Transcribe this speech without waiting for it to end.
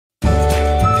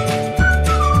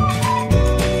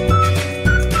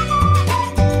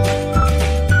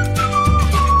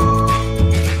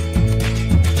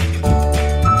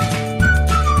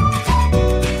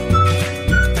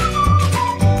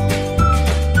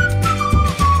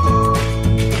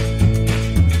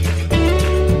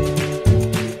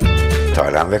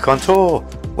Thailand Vic on Tour.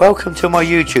 Welcome to my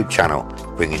YouTube channel,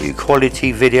 bringing you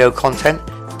quality video content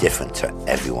different to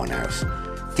everyone else.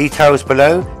 Details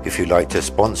below if you'd like to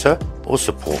sponsor or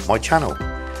support my channel.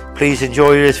 Please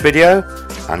enjoy this video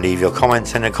and leave your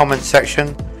comments in the comments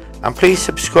section, and please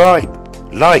subscribe,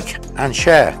 like and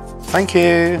share. Thank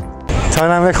you.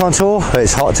 Thailand Vic on Tour.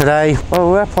 It's hot today.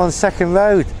 Well, we're up on Second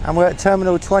Road and we're at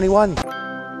Terminal 21.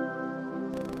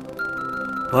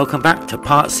 Welcome back to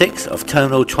part 6 of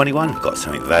Terminal 21. Got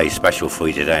something very special for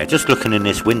you today. Just looking in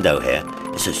this window here,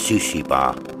 it's a sushi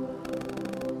bar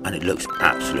and it looks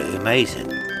absolutely amazing.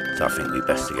 So I think we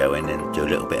best to go in and do a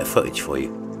little bit of footage for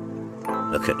you.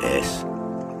 Look at this.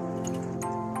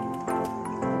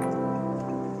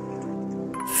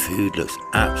 Food looks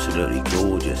absolutely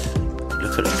gorgeous.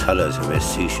 Look at the colours of this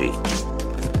sushi.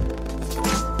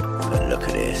 But look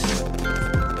at this.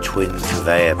 Twin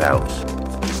conveyor belts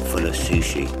full of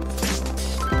sushi,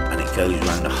 and it goes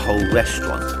around the whole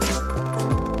restaurant.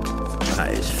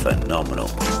 That is phenomenal.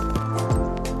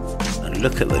 And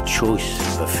look at the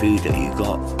choice of food that you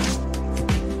got.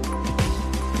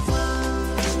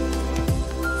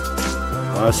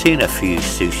 Well, I've seen a few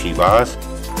sushi bars,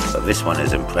 but this one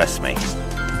has impressed me.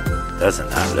 Doesn't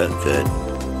that look good?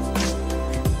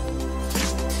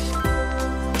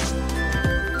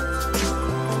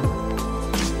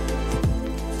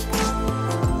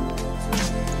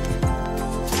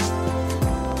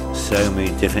 So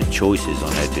many different choices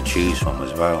on there to choose from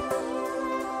as well.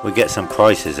 We'll get some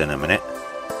prices in a minute.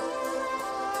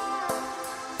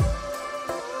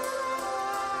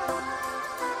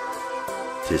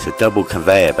 So it's a double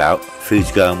conveyor belt.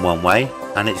 Food's going one way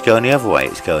and it's going the other way.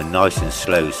 It's going nice and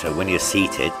slow, so when you're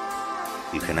seated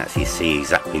you can actually see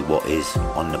exactly what is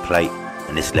on the plate.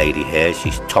 And this lady here,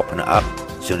 she's topping it up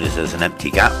as soon as there's an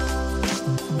empty gap.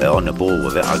 They're on the ball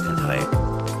with it, I can tell you.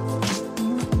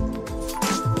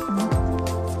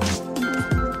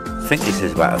 I think this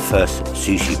is about the first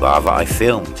sushi bar that I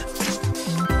filmed.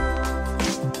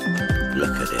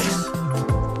 Look at this.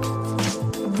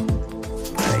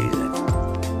 Amazing.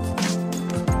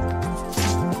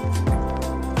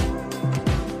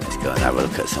 Let's go and have a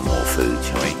look at some more food,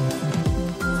 shall we?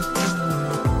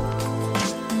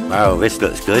 Wow, this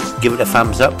looks good. Give it a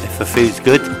thumbs up if the food's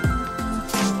good.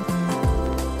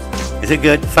 Is it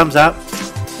good? Thumbs up.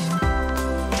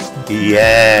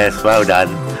 Yes, well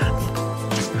done.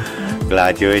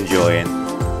 Glad you're enjoying.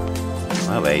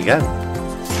 Well, there you go.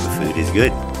 The food is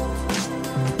good.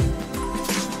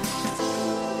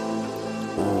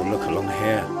 Oh, look along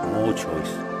here. More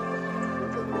choice.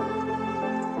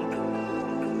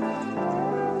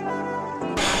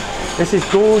 This is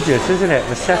gorgeous, isn't it?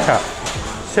 The setup.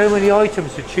 So many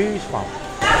items to choose from.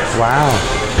 Wow.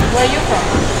 Where are you from?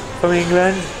 From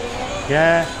England.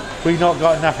 Yeah. We've not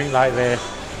got nothing like this.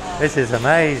 This is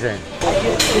amazing.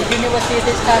 Did you never see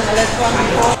this kind of restaurant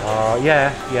before? Oh, yeah,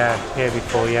 here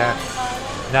before, yeah.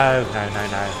 No,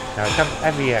 come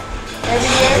every year. Every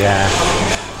year? Yeah.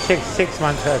 Six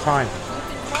months at a time.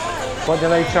 What do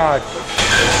they charge?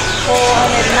 419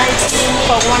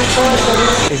 for one person.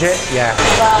 Is it? Yeah.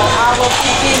 About hour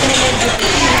 15 minutes.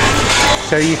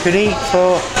 So you can eat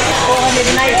for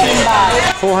 419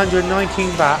 baht.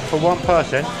 419 baht for one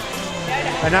person.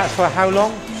 And that's for how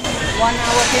long? 1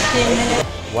 hour 15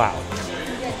 minutes. Wow.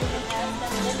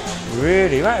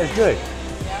 Really, that is good.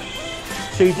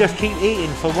 So you just keep eating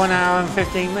for 1 hour and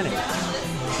 15 minutes.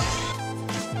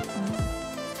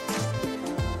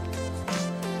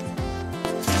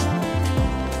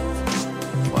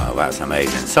 Wow, that's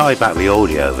amazing. Sorry about the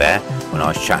audio there when I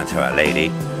was chatting to that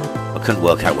lady. I couldn't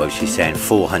work out whether she's saying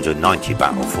 490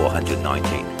 baht or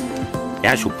 419. The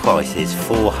actual price is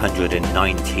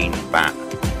 419 baht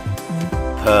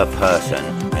per person,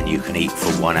 and you can eat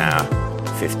for 1 hour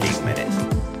 15 minutes.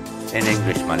 In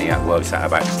English money that works out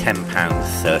about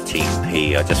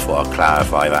 £10.13p. I just thought I'd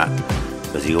clarify that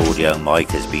because the audio mic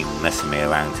has been messing me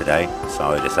around today,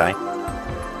 sorry to say.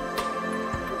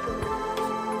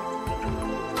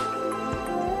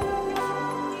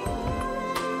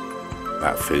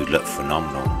 That food looked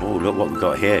phenomenal. Oh, look what we've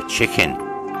got here, chicken.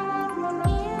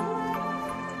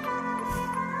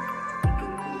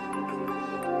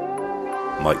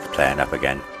 Mike's playing up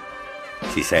again.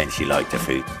 She's saying she liked the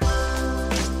food.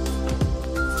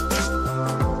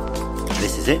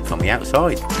 This is it from the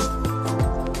outside.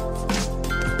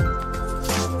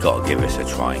 Gotta give this a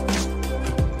try.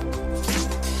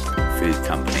 Food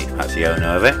company, that's the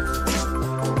owner of it.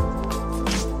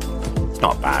 It's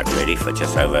not bad really for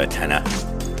just over a tenner.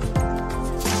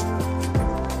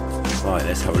 Right,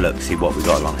 let's have a look, see what we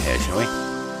got along here, shall we?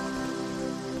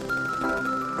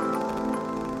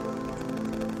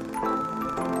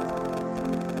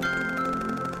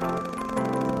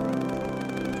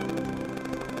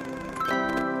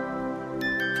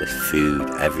 food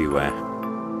everywhere.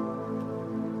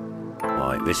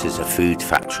 Right, this is a food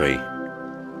factory.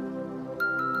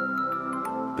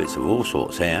 Bits of all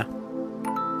sorts here.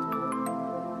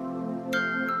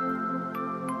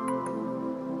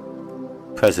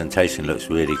 Presentation looks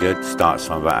really good. Starts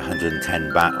from about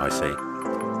 110 baht, I see.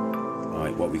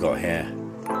 Right, what we got here?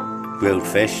 Grilled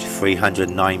fish,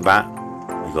 309 baht.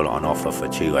 We got it on offer for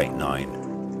 289.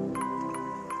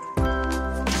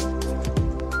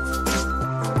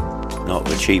 Not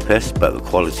the cheapest, but the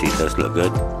quality does look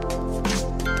good.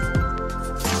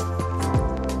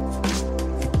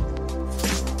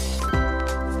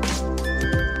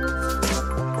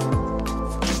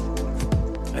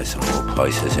 There's some more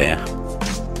prices here.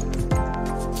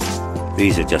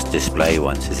 These are just display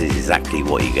ones. This is exactly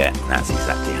what you get, and that's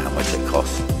exactly how much it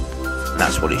costs. And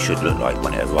that's what it should look like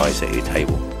when it arrives at your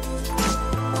table.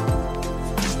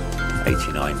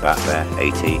 89 baht there,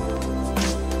 80.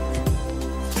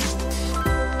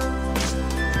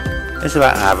 It's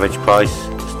about average price.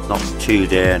 It's not too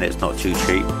dear and it's not too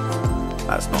cheap.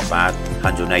 That's not bad.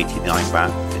 189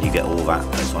 baht, and you get all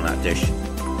that's on that dish.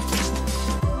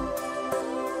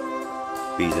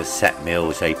 These are set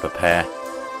meals they prepare.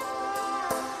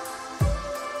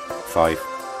 5.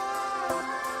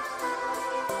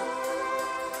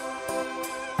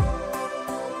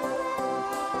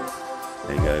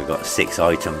 There you go, got 6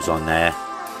 items on there.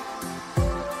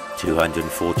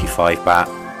 245 baht.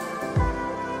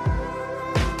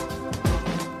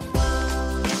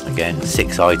 Again,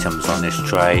 6 items on this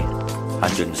tray.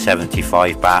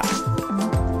 175 baht.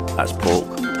 That's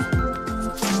pork.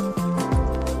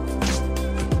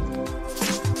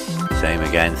 Same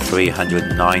again,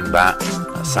 309 baht.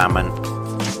 Salmon.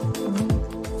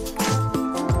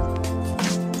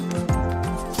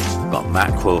 Got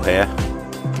mackerel here.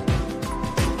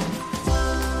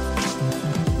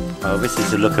 Well, this is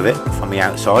the look of it from the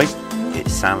outside.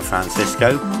 It's San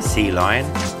Francisco Sea Lion,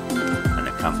 and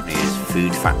the company is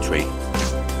Food Factory.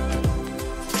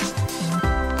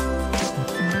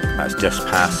 That's just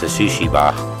past the sushi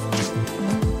bar.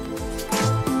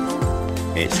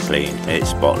 It's clean, it's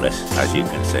spotless, as you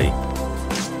can see.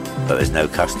 But there's no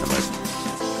customers.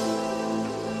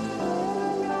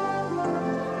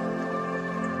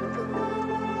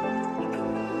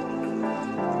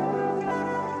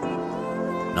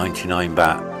 $99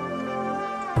 baht.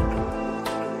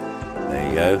 There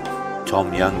you go.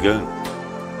 Tom Yum Goong.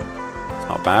 It's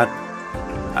not bad.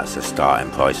 That's the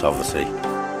starting price, obviously.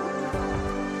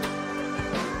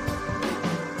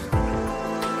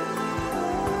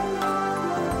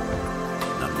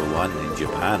 #1 in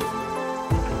Japan.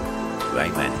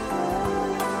 Ramen.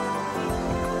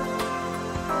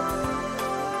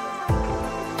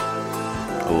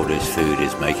 All this food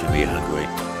is making me hungry.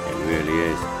 It really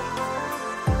is.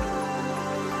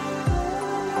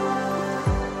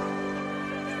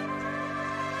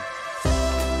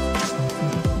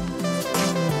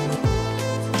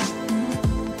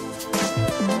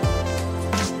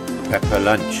 Pepper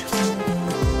lunch.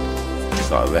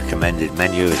 Got a recommended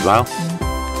menu as well.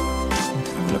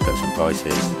 Look at some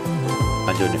prices.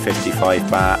 155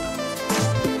 baht.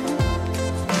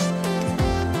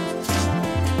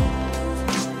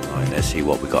 Right, let's see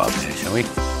what we got up here, shall we?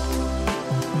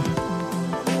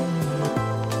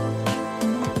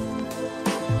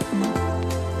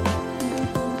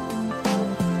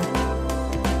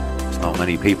 There's not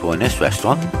many people in this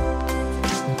restaurant. I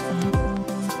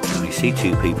only see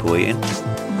 2 people eating.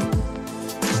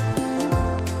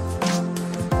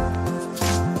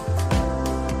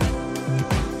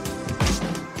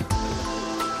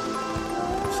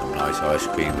 Ice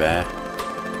cream there,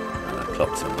 and I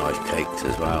clocked some nice cakes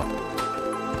as well.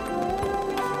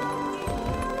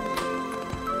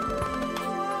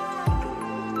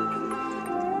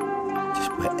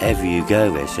 Just wherever you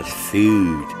go, there's just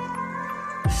food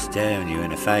staring you in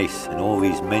the face, and all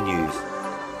these menus.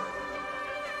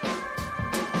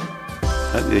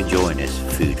 Hope you're enjoying this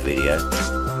food video.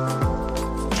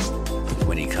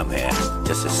 When you come here,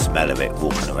 just the smell of it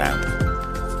walking around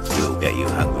will get you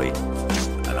hungry.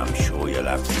 I'm sure you'll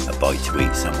have a bite to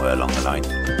eat somewhere along the line.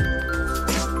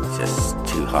 It's just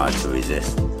too hard to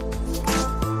resist.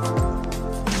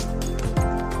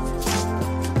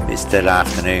 It's still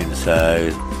afternoon, so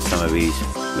some of these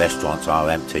restaurants are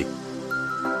empty.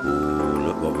 Ooh,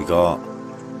 look what we got.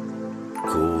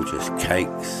 Gorgeous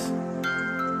cakes.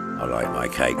 I like my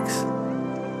cakes.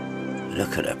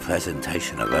 Look at the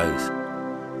presentation of those.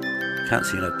 Can't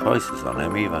see no prices on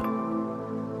them either.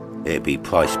 It'd be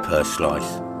priced per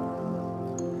slice.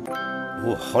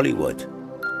 Oh, Hollywood.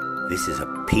 This is a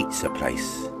pizza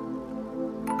place.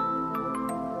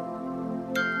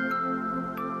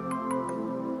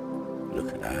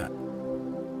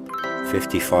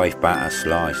 55 baht a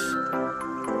slice.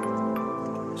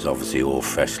 It's obviously all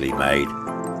freshly made.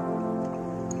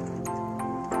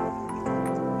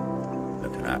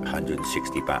 Looking at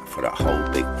 160 baht for that whole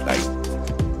big plate.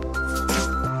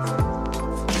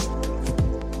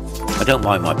 I don't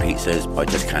mind my pizzas, but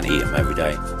I just can't eat them every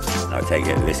day. And I take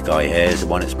it this guy here is the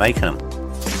one that's making them.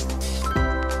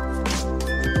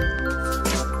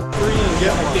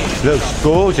 Looks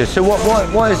gorgeous. So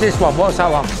what is this one? What's that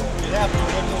one?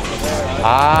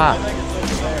 Ah.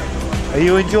 Are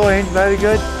you enjoying? Very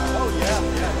good. Oh yeah.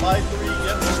 Buy 3,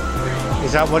 get 1 free.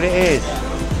 Is that what it is?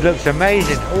 Looks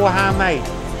amazing. All handmade.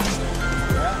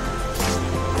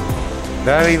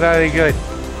 Very, very good.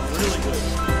 Really good.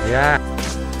 Yeah.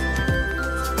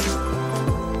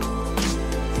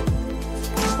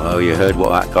 Well, you heard what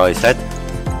that guy said.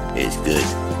 It's good.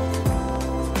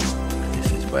 And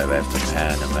this is where they're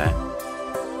preparing them there.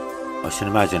 I should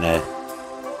imagine they're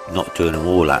not doing them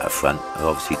all out the front. They're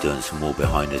obviously doing some more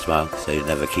behind as well, so you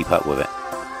never keep up with it.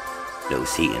 Little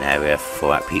seating area for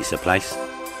that pizza place.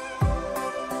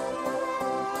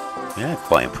 Yeah,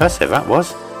 quite impressive that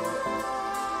was.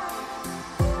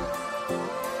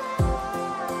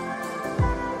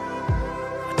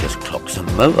 I just clocked some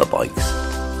motorbikes.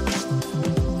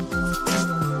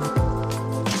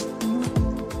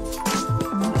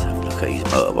 Let's have a look at these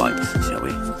motorbikes, shall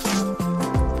we?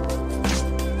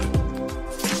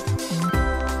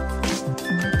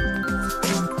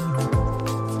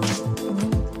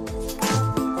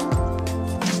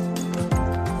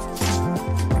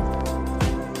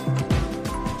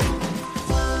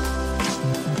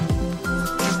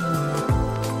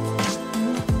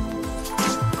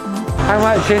 How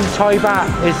much in Thai baht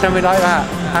is something like that?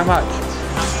 How much?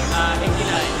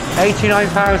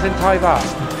 89,000 Thai baht.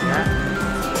 Yeah.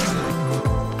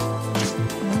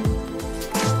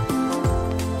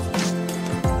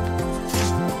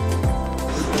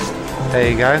 There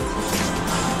you go.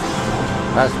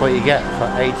 That's what you get for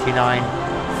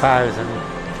 89,000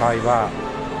 Thai baht.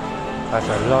 That's a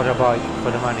lot of bike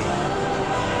for the money.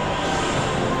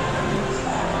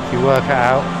 If you work it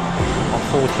out,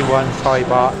 41 Thai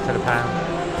baht to the pound.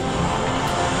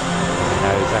 You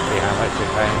know exactly how much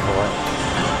you're paying for it.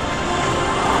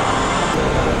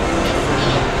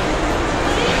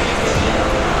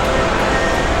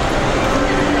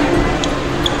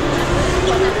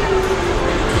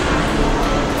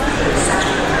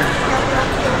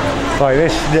 Right,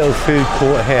 this little food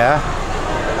court here,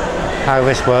 how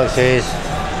this works is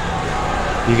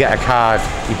you get a card.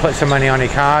 You put some money on your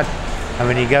card, and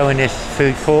when you go in this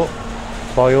food court,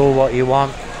 buy all what you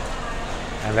want,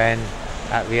 and then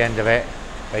at the end of it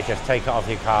they just take it off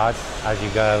your card as you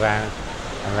go around,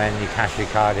 and then you cash your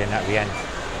card in at the end.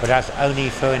 But that's only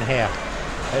for in here.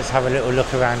 Let's have a little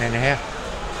look around in here.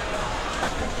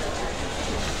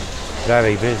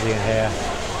 Very busy in here.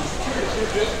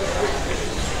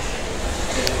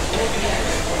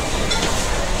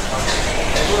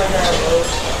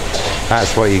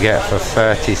 That's what you get for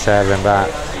 37 baht.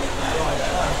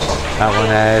 That one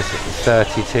there is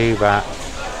 32 baht.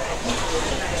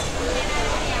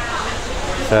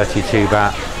 32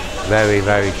 baht. Very,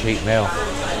 very cheap meal.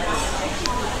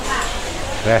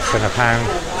 Less than a pound.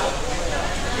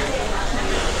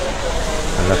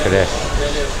 And look at this.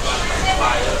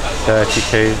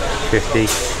 32.50.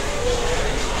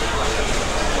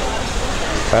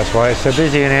 That's why it's so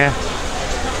busy in here.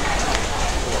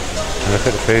 And look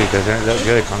at the food, doesn't it look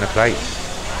good on the plate?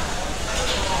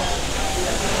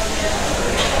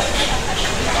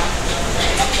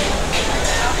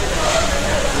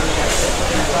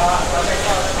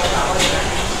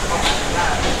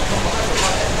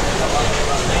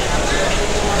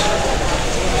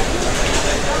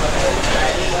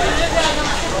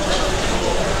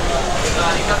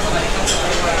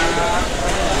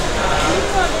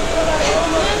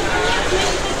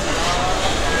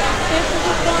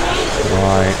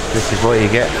 Right, this is what you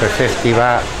get for 50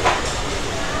 baht,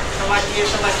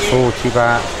 40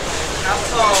 baht,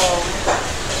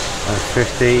 and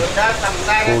 50,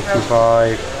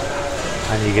 45,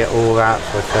 and you get all that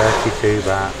for 32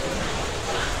 baht.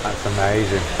 That's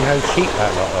amazing. You know how cheap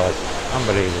that lot was.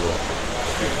 Unbelievable.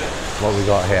 What we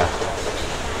got here?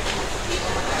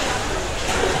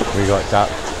 We got duck.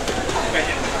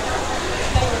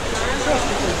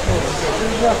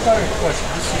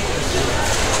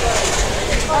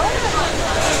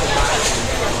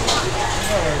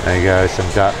 There you go, some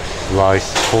duck,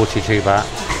 rice, 42 baht.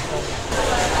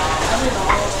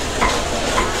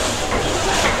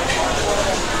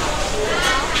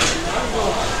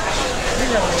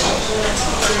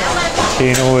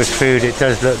 Seeing all this food, it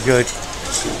does look good,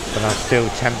 but I'm still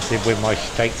tempted with my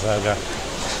steak burger.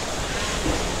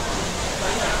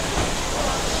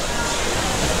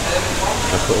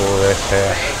 Look at all this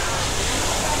here.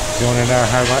 Do you want to know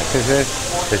how much this is?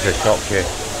 This will shock you.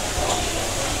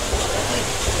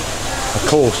 Of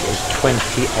course, it's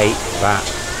 28 baht.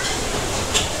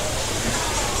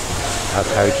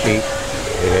 That's how cheap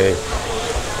it is.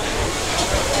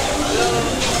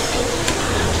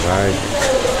 Right.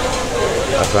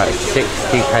 That's like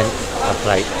 60 pence a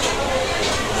plate.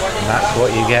 And that's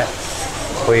what you get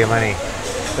for your money.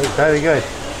 Looks very good.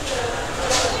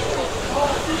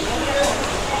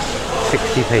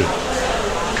 60p.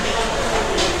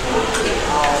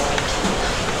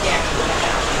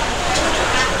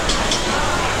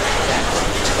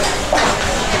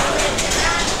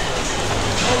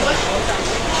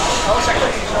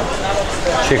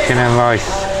 Chicken and rice,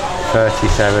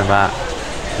 37 baht.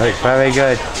 Looks very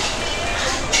good.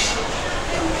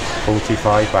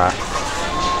 45 baht.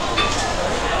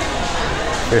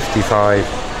 55.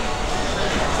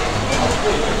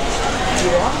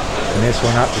 And this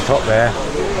one up the top there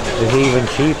is even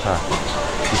cheaper.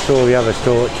 You saw the other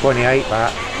store at 28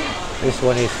 baht. This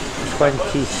one is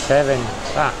 27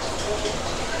 baht.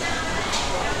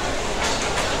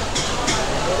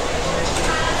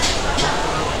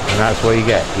 And that's what you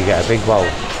get. You get a big bowl.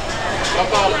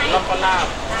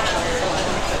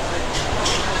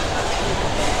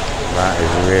 That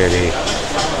is really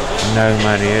no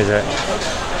money, is it?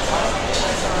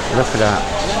 Look at that.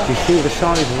 Do you see the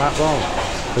size of that bowl?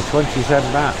 For 27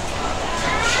 baht.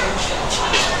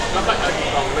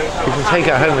 You can take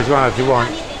it home as well if you want.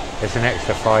 It's an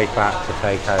extra 5 baht to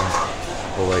take home.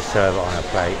 Always serve it on a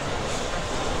plate.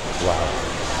 Wow.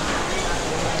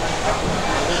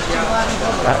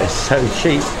 That is so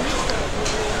cheap.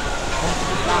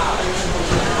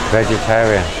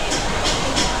 Vegetarian.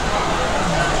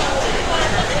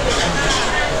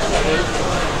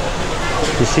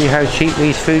 You see how cheap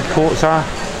these food courts are?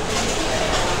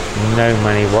 No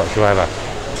money whatsoever.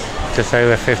 Just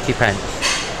over 50 pence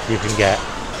you can get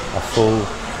a full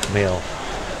meal.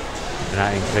 And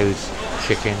that includes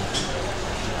chicken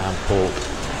and pork.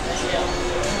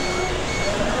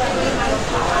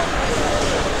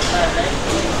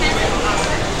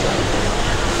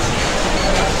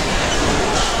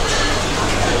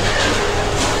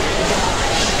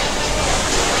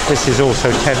 This is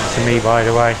also tempting me, by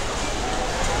the way.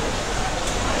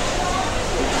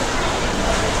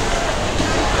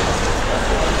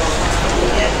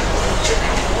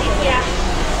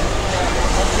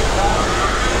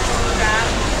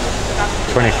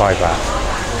 $25 baht.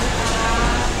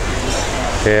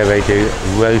 Here they do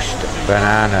roast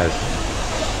bananas.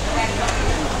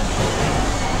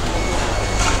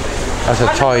 That's a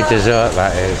Thai dessert,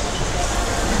 that is.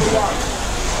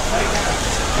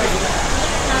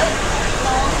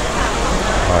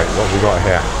 Right, what have we got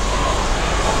here?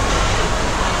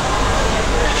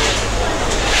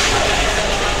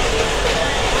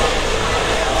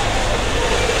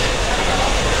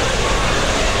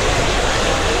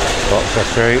 Box of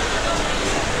fruit.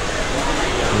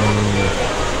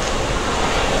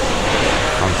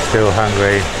 I'm still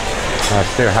hungry. I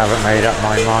still haven't made up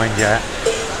my mind yet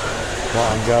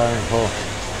what I'm going for.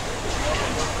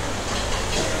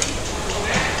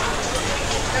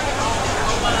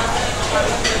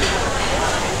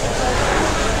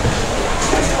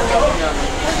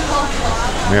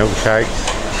 Milkshakes.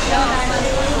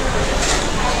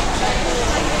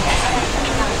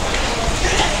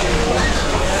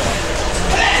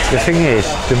 The thing is,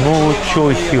 the more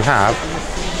choice you have,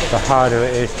 the harder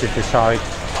it is to decide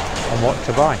on what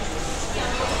to buy.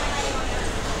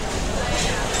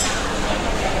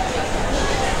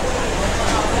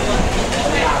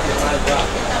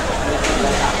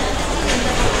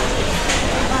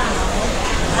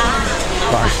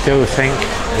 But I still think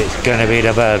it's going to be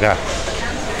the burger.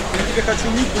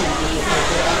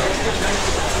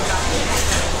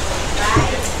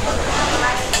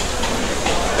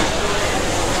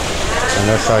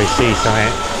 Unless I see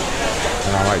something,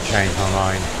 then I might change my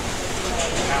mind.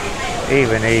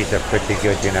 Even these are pretty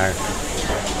good, you know.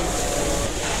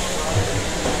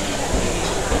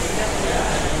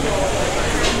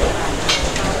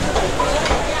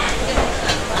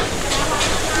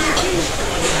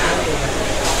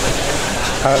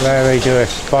 Out there they do a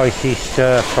spicy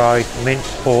stir-fried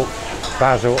minced pork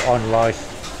basil on rice,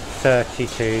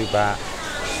 32 baht.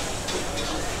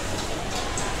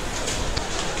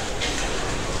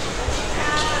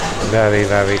 Very,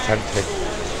 very tempting.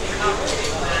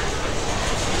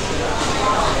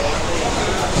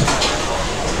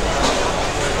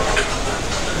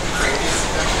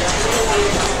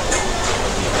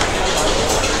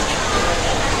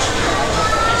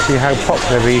 See how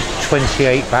popular these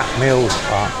 28 baht meals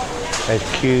are. There's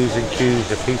queues and queues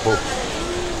of people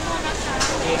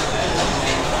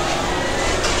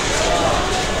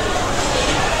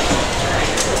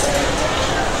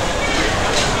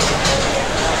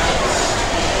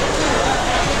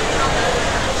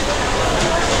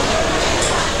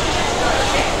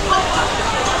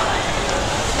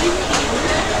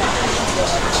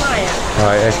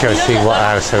Right, let's go see what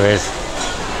else there is.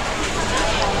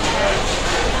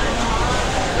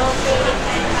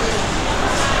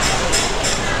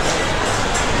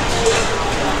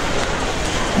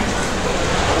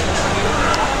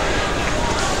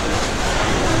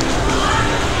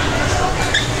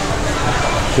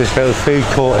 This little food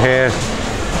court here is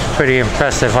pretty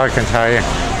impressive, I can tell you.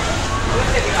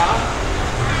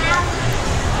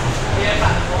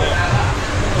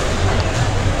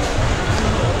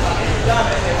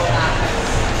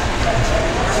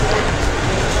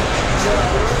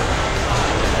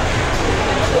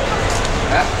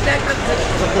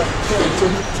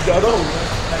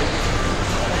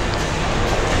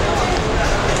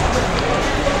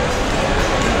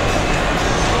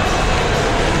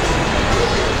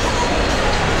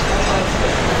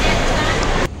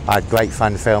 I had great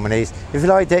fun filming these. If you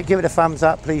liked it, give it a thumbs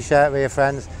up, please share it with your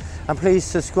friends, and please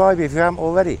subscribe if you haven't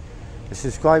already. The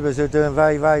subscribers are doing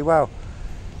very, very well.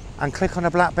 And click on the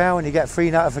black bell and you get free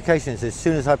notifications as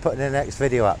soon as I put the next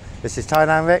video up. This is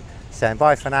Thailand Rick saying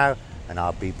bye for now, and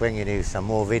I'll be bringing you some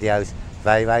more videos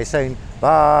very, very soon.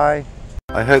 Bye.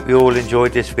 I hope you all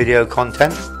enjoyed this video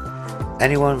content.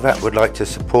 Anyone that would like to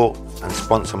support and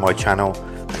sponsor my channel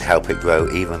and help it grow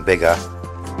even bigger,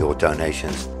 your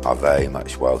donations are very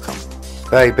much welcome.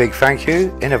 Very big thank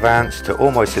you in advance to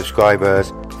all my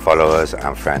subscribers, followers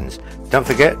and friends. Don't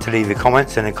forget to leave your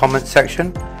comments in the comments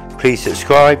section. Please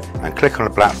subscribe and click on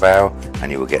the black bell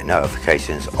and you will get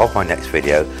notifications of my next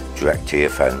video direct to your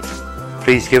phone.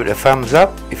 Please give it a thumbs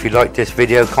up if you like this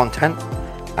video content,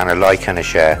 and a like and a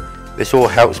share. This all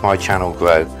helps my channel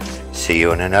grow. See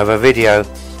you in another video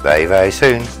very, very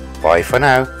soon. Bye for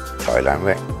now. Thailand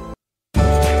Rick.